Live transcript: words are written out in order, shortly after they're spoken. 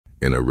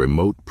In a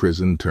remote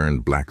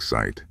prison-turned-black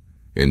site,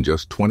 in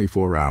just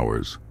 24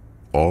 hours,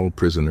 all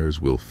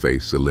prisoners will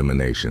face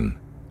elimination.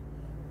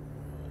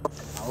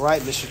 All right,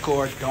 Mr.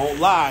 Cord, don't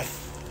lie.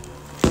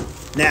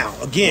 Now,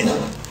 again,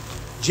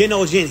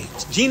 Gino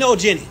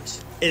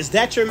Jennings, is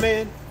that your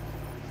man?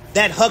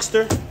 That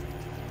huckster?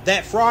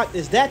 That fraud?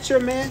 Is that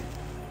your man?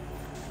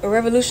 A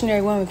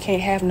revolutionary woman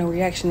can't have no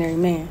reactionary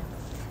man.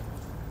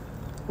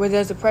 Where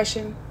there's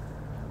oppression,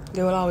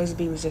 there will always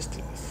be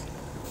resistance.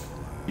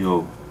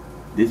 Yo,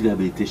 this guy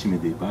be teaching me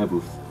the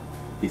Bible.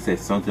 He said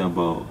something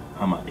about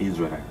I'm an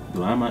Israelite.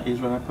 Do I'm an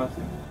Israelite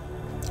person?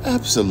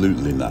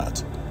 Absolutely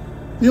not.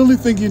 The only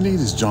thing you need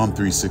is John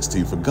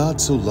 3:16, for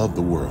God so loved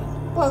the world.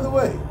 By the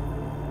way,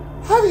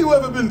 have you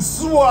ever been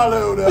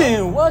swallowed up?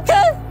 Bien,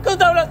 ¿qué? ¿Qué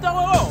te hablas,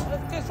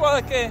 huevón? ¿Qué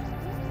suave qué?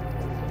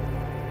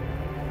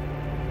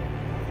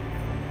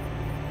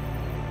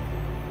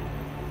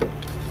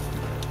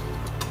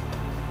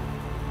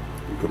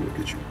 I'm coming to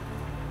get you.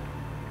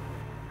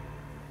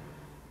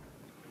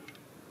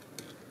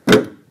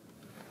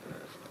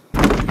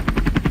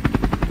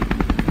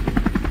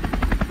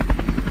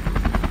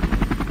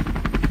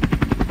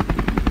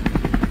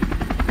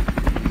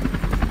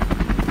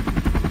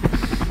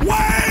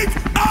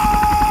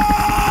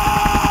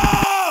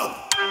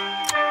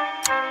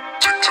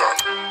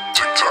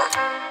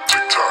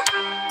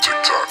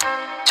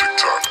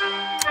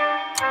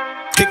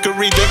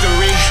 Hickory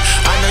dickory,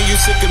 I know you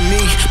sick of me,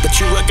 but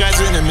you a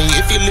God's enemy.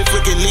 If you live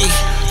wickedly,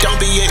 don't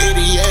be an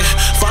idiot.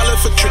 Follow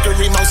for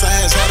trickery, Most High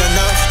has had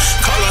enough.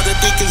 Call all the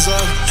deacons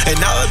up, and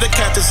all of the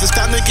captains, it's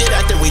time to get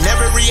active. We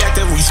never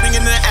reactive, we swing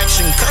into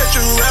action, cause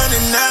you're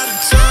running out of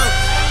time.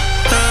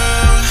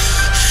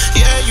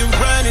 Yeah, you're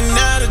running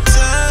out of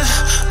time.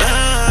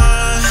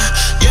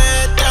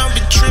 Yeah, don't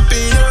be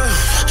tripping up,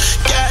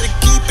 gotta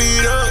keep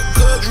it up,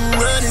 cause you're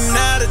running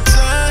out of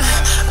time.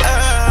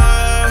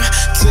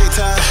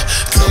 Tick-tock.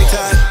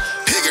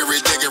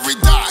 Hickory dickory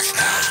dock,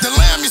 the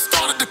lamb you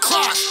started the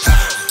clock.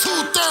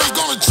 2/3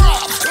 gonna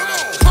drop.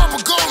 Purple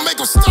gold make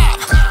them stop.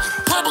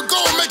 Purple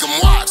gold make them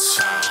watch.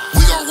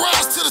 We gon'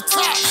 rise to the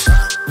top.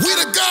 We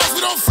the guys,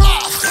 we don't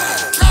flop.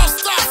 Can't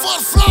stop for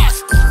the flock.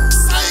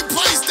 Same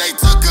place they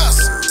took us.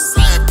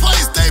 Same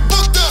place they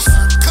booked us.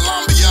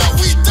 Columbia,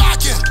 we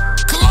docking.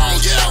 Cologne,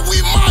 yeah,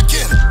 we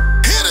mocking.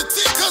 Hit a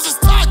tick cause it's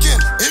talking.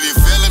 If you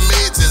feeling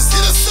me, just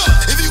hit us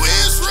up. If you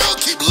Israel,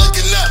 keep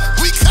looking up.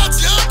 We cut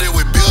you up, then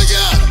we build you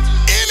up.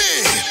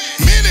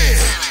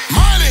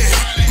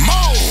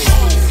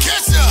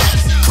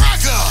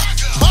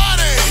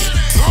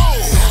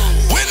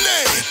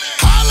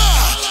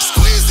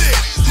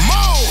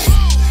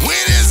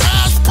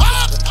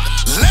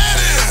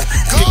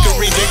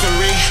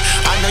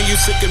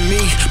 Sick of me,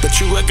 but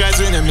you a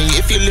God's enemy.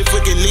 If you live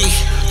wickedly,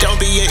 don't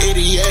be an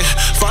idiot.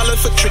 Follow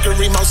for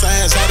trickery, Most High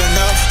has had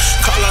enough.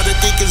 Call all the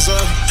deacons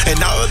up,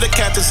 and all of the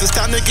captains, it's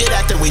time to get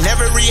active. We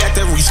never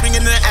reactive, we swing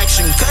into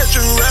action, cause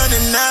you're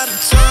running out of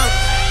time.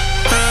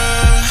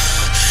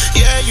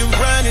 Yeah, you're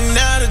running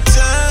out of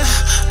time.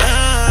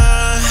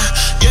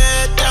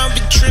 Yeah, don't be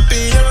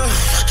tripping up,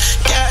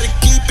 gotta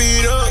keep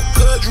it up,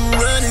 cause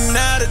you're running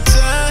out of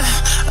time.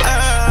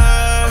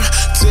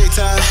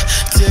 Tick-tock,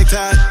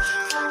 tick-tock.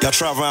 Y'all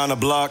travel around the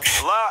block.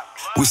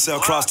 We sail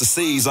across the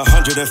seas,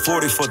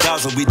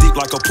 144,000. We deep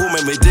like a pool,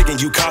 man, we digging.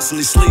 You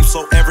constantly sleep,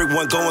 so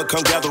everyone go and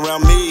come gather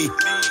around me.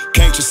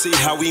 Can't you see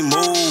how we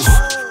move?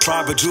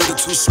 Tribe of Judah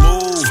too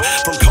smooth.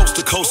 From coast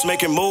to coast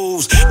making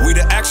moves. We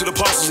the actual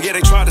apostles, yeah,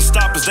 they try to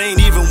stop us. They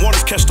ain't even want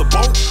us catch the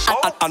boat.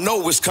 I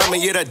know it's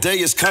coming, yeah, that day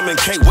is coming.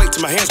 Can't wait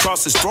till my hands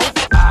cross his throat.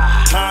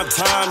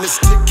 Time is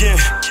ticking.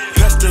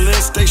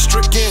 Pestilence, they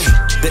stricken.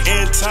 The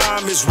end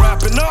time is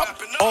wrapping up.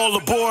 All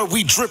aboard,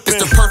 we dripping.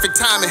 It's the perfect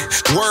timing.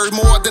 Word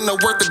more than the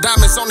worth of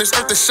diamonds on this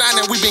earth is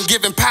shining. We've been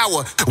given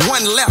power.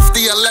 One left,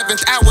 the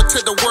 11th hour to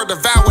the word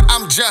devoured.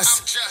 I'm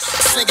just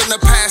singing the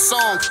past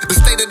song. The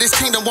state of this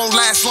kingdom won't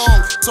last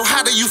long. So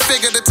how do you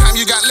figure the time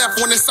you got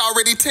left when it's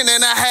already 10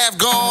 and a half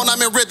gone?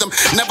 I'm in rhythm,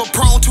 never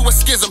prone to a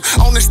schism.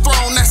 On this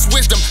throne, that's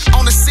wisdom.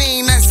 On the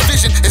scene, that's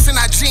vision. It's in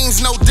our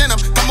jeans, no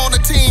denim. I'm on a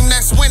team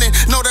that's winning.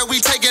 Know that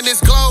we taking this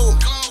globe.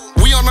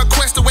 We on a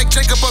quest to wake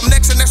Jacob up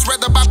next, and that's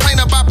rather by plane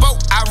or by boat.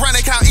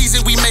 Ironic how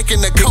easy we making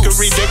the coast.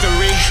 Hickory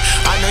dickory,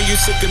 I know you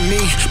sick of me,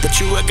 but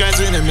you a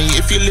God's enemy.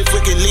 If you live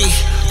wickedly,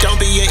 don't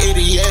be an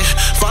idiot.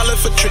 Follow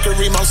for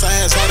trickery, Most High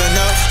has had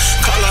enough.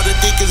 Call all the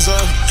deacons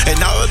up, and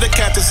all of the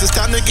captains, it's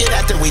time to get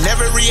active. We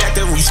never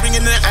reactive, we swing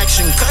into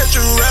action, cause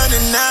you're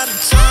running out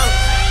of time.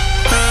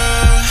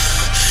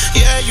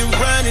 Yeah, you're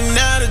running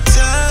out of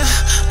time.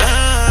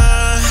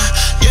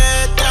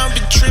 Yeah, don't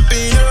be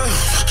tripping up,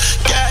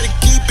 gotta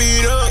keep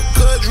it up,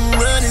 cause you're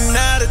running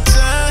out of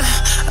time.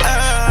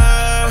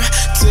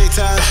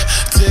 Tick-tock,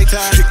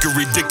 tick-tock.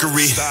 Hickory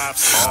dickory.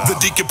 The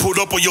deacon pulled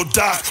up on your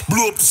dock,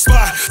 blew up the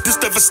spot. This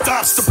never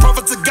stops. The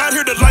prophets of God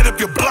here to light up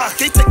your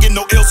block. Ain't taking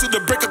no L's, here to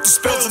break up the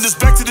spells, and it's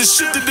back to the this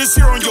shit that is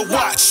here on your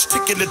watch.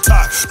 Ticking the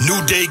time, new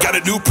day, got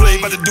a new play,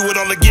 about to do it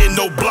all again,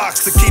 no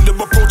blocks. The kingdom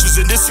approaches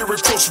and this here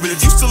encroachment.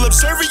 If you still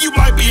observing, you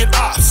might be an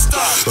ops.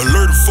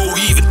 Alert before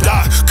we even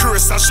die.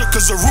 Curacao shook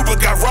cause Aruba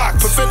got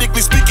rocked.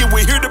 Prophetically speaking,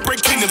 we're here to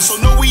break kingdoms, so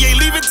no, we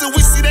ain't leaving till we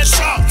see that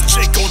shop.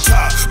 Shake on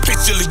top,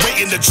 patiently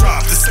waiting to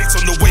drop. The saints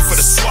on the way for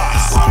the swap.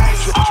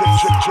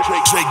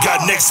 Drake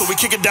got next, so we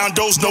kicking down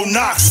doors, no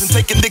knocks. And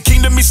taking the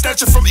kingdom, we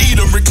snatching from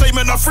Edom.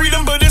 Reclaiming our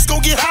freedom, but it's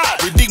gon' get hot.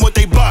 Redeem what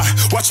they buy,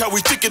 watch how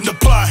we thicken the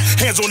plot.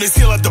 Hands on his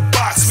heel at the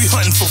box, we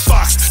hunting for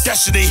fox.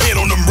 Dashing they head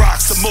on them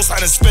rocks, the most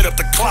high to sped up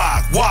the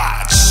clock.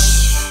 Watch.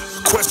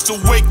 Quest to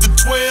wake the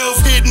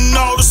 12, hitting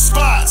all the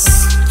spots.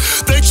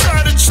 They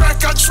try to track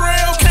our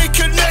trail, can't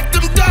connect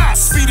them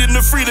dots. Speeding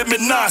the freedom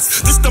in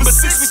knots. This number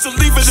 6, we still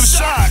leaving them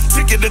shocked.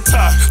 Ticking the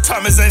top,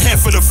 time is at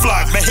hand for the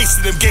flock. Man,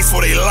 hasten them gates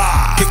before they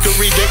lie.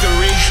 Hickory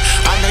dickory,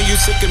 I know you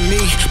sick of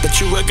me, but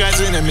you a God's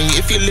enemy.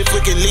 If you live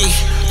wickedly,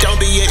 don't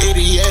be an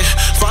idiot.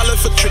 Falling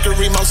for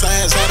trickery, most I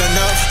has had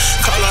enough.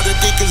 Call all the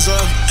deacons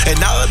up,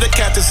 and all of the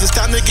captains, it's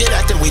time to get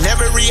active. We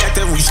never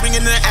reactive, we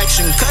swinging the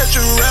action, cause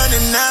you're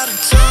running out of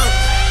time.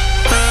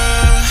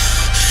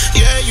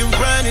 Yeah, you're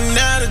running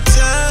out of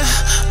time.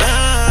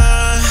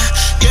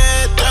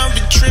 Yeah, don't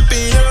be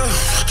tripping up.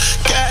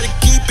 Gotta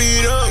keep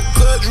it up,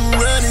 cause you're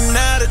running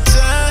out of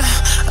time.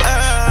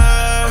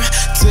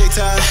 Tick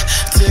tock,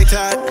 tick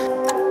tock.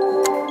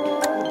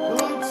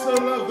 Good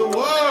son of the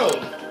world.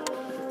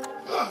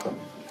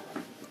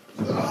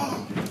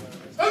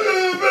 Have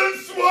you been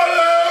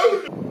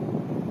swallowed?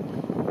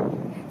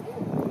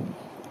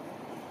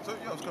 So,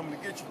 yo, I was coming to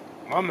get you.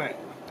 My man.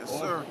 Yes,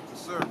 sir.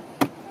 Yes, sir.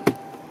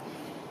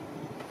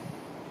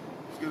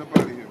 Let's get up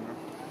out of here, man.